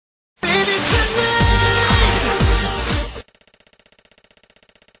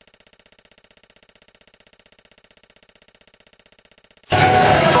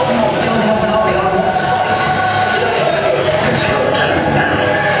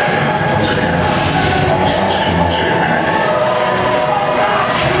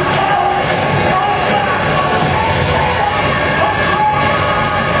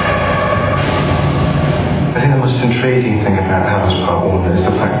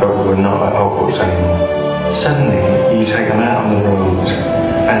were not like art books anymore. Suddenly, you take them out on the road,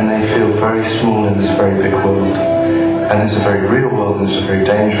 and they feel very small in this very big world. And it's a very real world, and it's a very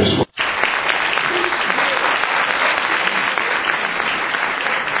dangerous world.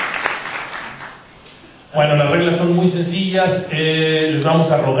 Bueno, las reglas son muy sencillas. Les vamos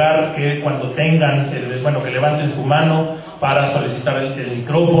a rogar que cuando tengan, que levanten su mano para solicitar el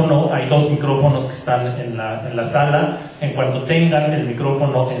micrófono. Hay 2 micrófonos que están en la sala. En cuanto tengan el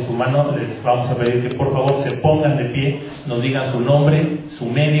micrófono en su mano, les vamos a pedir que por favor se pongan de pie, nos digan su nombre, su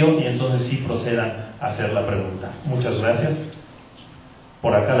medio, y entonces sí procedan a hacer la pregunta. Muchas gracias.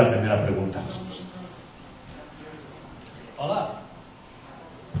 Por acá la primera pregunta. Hola.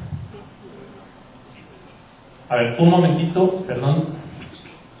 A ver, un momentito, perdón.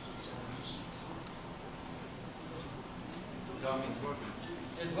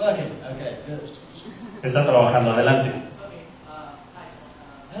 It's working. Okay, good. Está trabajando, adelante.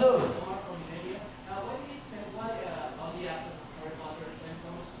 Hello.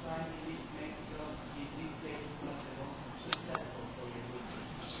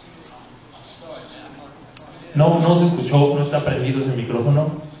 No se escuchó, no está prendido ese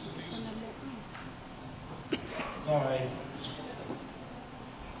micrófono. Sorry.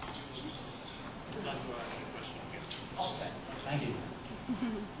 Okay, thank you.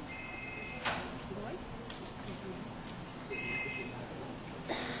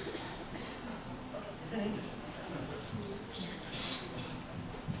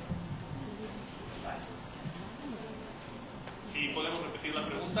 Si podemos repetir la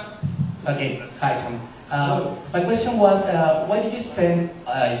pregunta. Okay, hi Tom. My question was, why did you spend,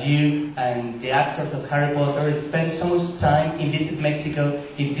 you and the actors of Harry Potter spend so much time in Visit Mexico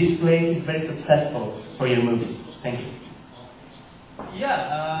if this place is very successful for your movies? Thank you.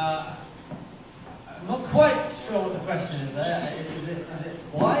 Yeah, I'm not quite sure what the question is there. Is it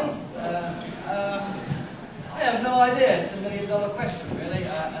why? I have no idea. It's the million-dollar question, really.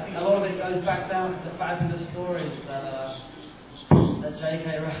 I think a lot of it goes back down to the fabulous stories that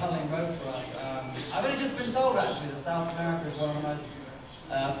J.K. Rowling wrote for us. I've only just been told, actually, that South America is one of the most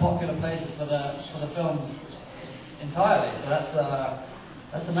popular places for the films entirely. So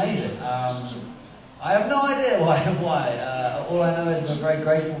that's amazing. I have no idea why. All I know is we're very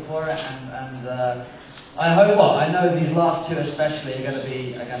grateful for it, and I hope. Well, I know these last 2 especially are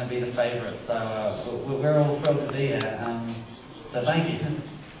going to be the favourites. So we're all thrilled to be here. So thank you.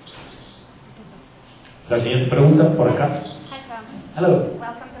 La siguiente pregunta por acá. Hi, Tom. Hello.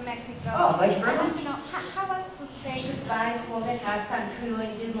 Welcome to Mexico. Oh, thank you very I much. want to know, how was to say goodbye to all the cast and crew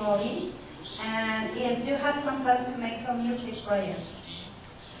in the movie? And if you have some plans to make some music for you?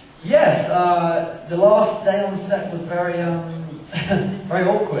 Yes, the last day on set was very very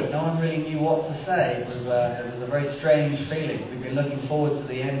awkward. No one really knew what to say. It was a very strange feeling. We've been looking forward to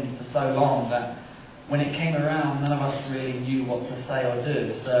the end for so long that when it came around, none of us really knew what to say or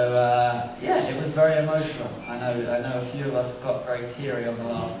do. So yeah, it was very emotional. I know a few of us got very teary on the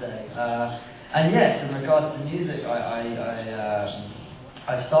last day. And yes, in regards to music,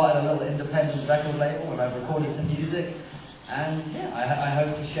 I've started a little independent record label and I've recorded some music. And yeah, I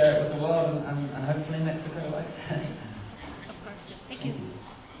hope to share it with the world and hopefully Mexico likes it. Thank you.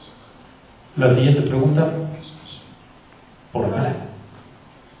 La siguiente pregunta por acá.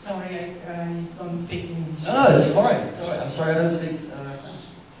 Sorry, I don't speak English. No, it's fine. Sorry, I'm sorry I don't speak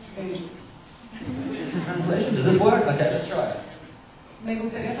Spanish. Translation, does this work? Okay, let's try it. Me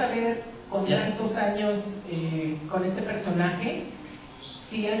gustaría saber, con tantos años con este personaje,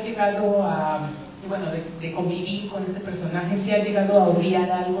 si has llegado a, bueno, de convivir con este personaje, si has llegado a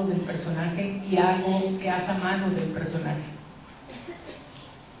odiar algo del personaje y algo que has amado del personaje.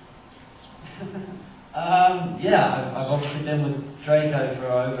 Yeah, I've obviously been with Draco for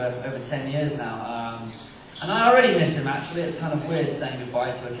over 10 years now, and I already miss him actually. It's kind of weird saying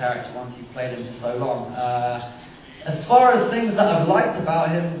goodbye to a character once you've played him for so long. As far as things that I've liked about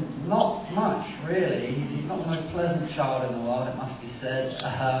him, not much really. He's not the most pleasant child in the world, it must be said.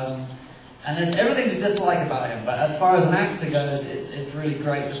 And there's everything to dislike about him, but as far as an actor goes, it's really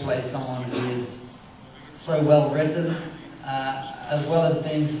great to play someone who is so well written, as well as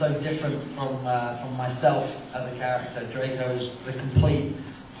being so different from myself as a character. Draco is the complete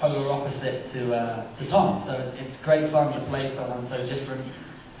polar opposite to Tom, so it's great fun to play someone so different.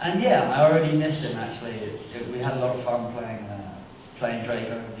 And yeah, I already miss him actually. We had a lot of fun playing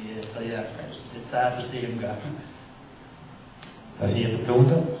Draco over the years, so yeah, it's sad to see him go. La siguiente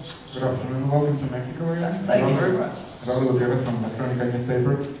pregunta. Good afternoon, welcome to Mexico again. Thank you very much. Eduardo Gutierrez from the Crónica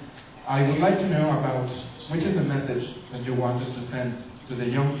newspaper. I would like to know about which is the message that you wanted to send to the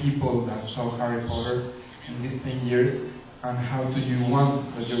young people that saw Harry Potter in these 10 years, and how do you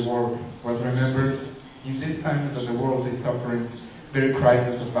want that your work was remembered in these times that the world is suffering very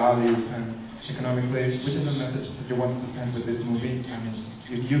crisis of values and economically, which is a message that you want to send with this movie? I mean,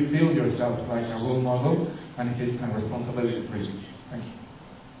 if you feel yourself like a role model, and if it's a responsibility for you. Thank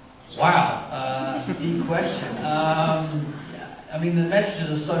you. Wow, deep question. I mean, the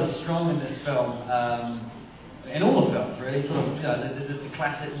messages are so strong in this film, in all the films, really. Sort of, you know, the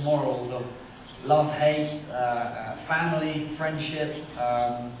classic morals of love, hate, family, friendship.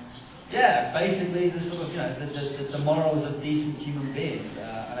 Yeah, basically the sort of, you know, the morals of decent human beings.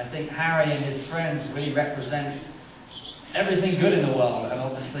 And I think Harry and his friends really represent everything good in the world, and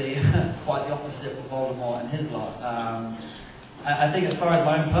obviously quite the opposite with Voldemort and his lot. I think as far as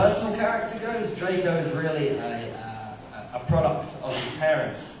my own personal character goes, Draco is really a product of his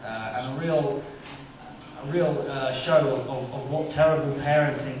parents, and a real show of what terrible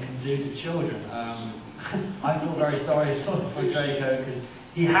parenting can do to children. I feel very sorry for Draco because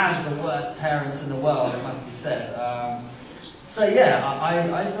he has the worst parents in the world, it must be said. So yeah,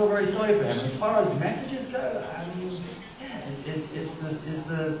 I feel very sorry for him. As far as messages go, I mean, yeah, it's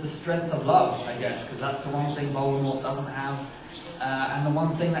the strength of love, I guess, because that's the one thing Voldemort doesn't have, and the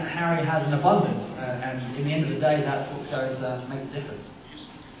one thing that Harry has in abundance. And in the end of the day, that's what's going to make the difference.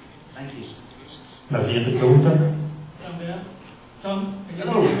 Thank you. La siguiente pregunta. Tom,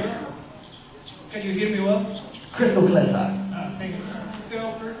 can you hear me well? Crystal clear, sir. Thanks.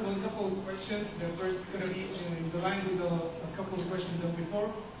 So first of all, a couple of questions. The first is going to be in the line with a couple of questions done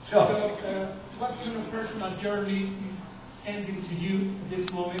before. Sure. So what kind of personal journey is ending to you at this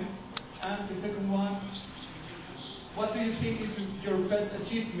moment? And the second one, what do you think is your best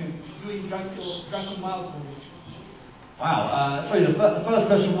achievement doing Draco Malfoy? Wow. Sorry, the first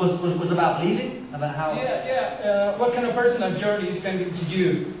question was about leaving? About how... Yeah. What kind of personal journey is ending to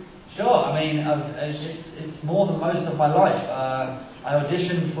you? Sure. I mean, it's more than most of my life. I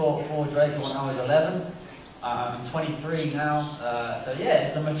auditioned for Draco when I was 11. I'm 23 now. So yeah,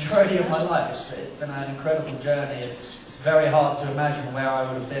 it's the majority of my life. It's been an incredible journey. It's very hard to imagine where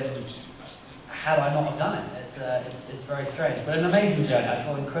I would have been had I not have done it. It's very strange, but an amazing journey. I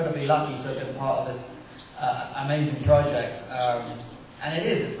feel incredibly lucky to have been part of this amazing project. And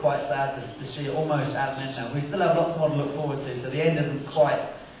it's quite sad to see it almost at an end now. We still have lots more to look forward to, so the end isn't quite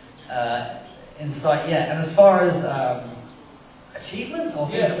in sight yet. And as far as achievements or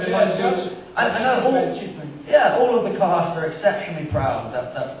things that we might do, I know all of the cast are exceptionally proud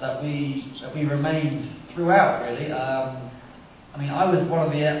that we remained throughout, really. I mean, I was one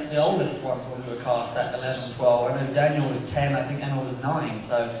of the oldest ones when we were cast at 11, 12. I know Daniel was 10, I think Emma was 9.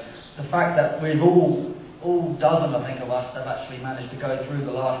 So the fact that we've all dozen, I think, of us have actually managed to go through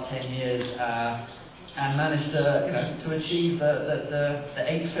the last 10 years and managed to, you know, to achieve the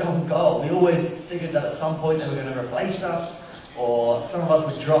 8-film goal. We always figured that at some point they were going to replace us, or some of us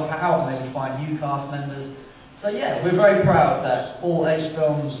would drop out and they would find new cast members. So yeah, we're very proud that all 8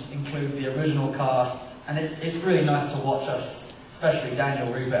 films include the original cast, and it's really nice to watch us, especially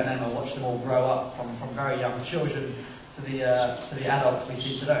Daniel, Rupert and Emma, watch them all grow up from very young children to the adults we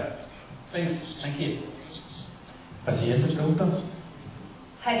see today. Thanks. Thank you. La siguiente pregunta.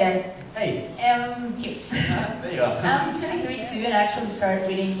 Hi there. Hey. Here. There you are. I'm 23 too, and I actually started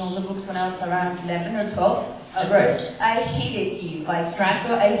reading all the books when I was around 11 or 12. At Great. first, I hated you. Like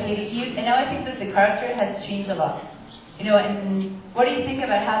Draco, I hated you, and now I think that the character has changed a lot. You know, and what do you think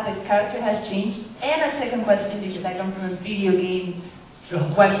about how the character has changed? And a second question, because I come from a video games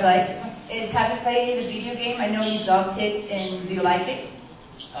website, is have you played a video game? I know you dubbed it, and do you like it?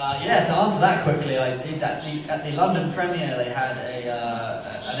 Yeah, to answer that quickly, I did at the London premiere. They had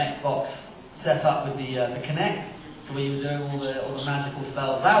an Xbox set up with the Kinect, so we were doing all the magical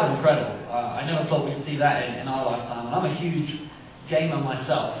spells. That was incredible. I never thought we'd see that in our lifetime, and I'm a huge gamer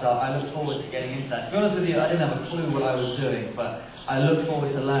myself, so I look forward to getting into that. To be honest with you, I didn't have a clue what I was doing, but I look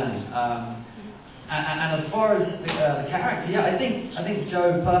forward to learning. And as far as the character, yeah, I think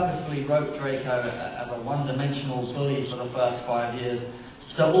Joe purposefully wrote Draco as a one-dimensional bully for the first 5 years.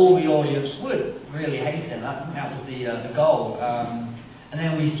 So all the audience would really hate him. That was the goal. And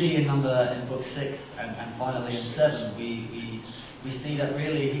then we see in book 6 and finally in 7, we see that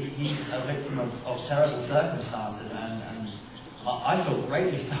really he's a victim of terrible circumstances, and I feel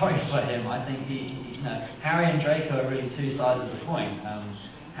greatly sorry for him. I think you know, Harry and Draco are really two sides of the coin.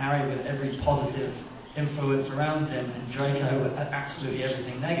 Harry with every positive influence around him, and Draco with absolutely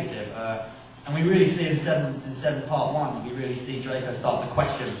everything negative. And we really see in 7 part 1, we really see Draco start to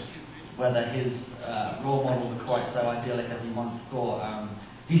question whether his role models are quite so idyllic as he once thought.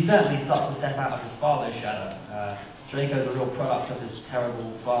 He certainly starts to step out of his father's shadow. Draco's a real product of his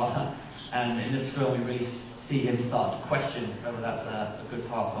terrible father, and in this film we really see see him start to question whether that's a good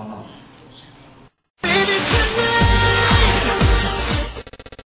path or not.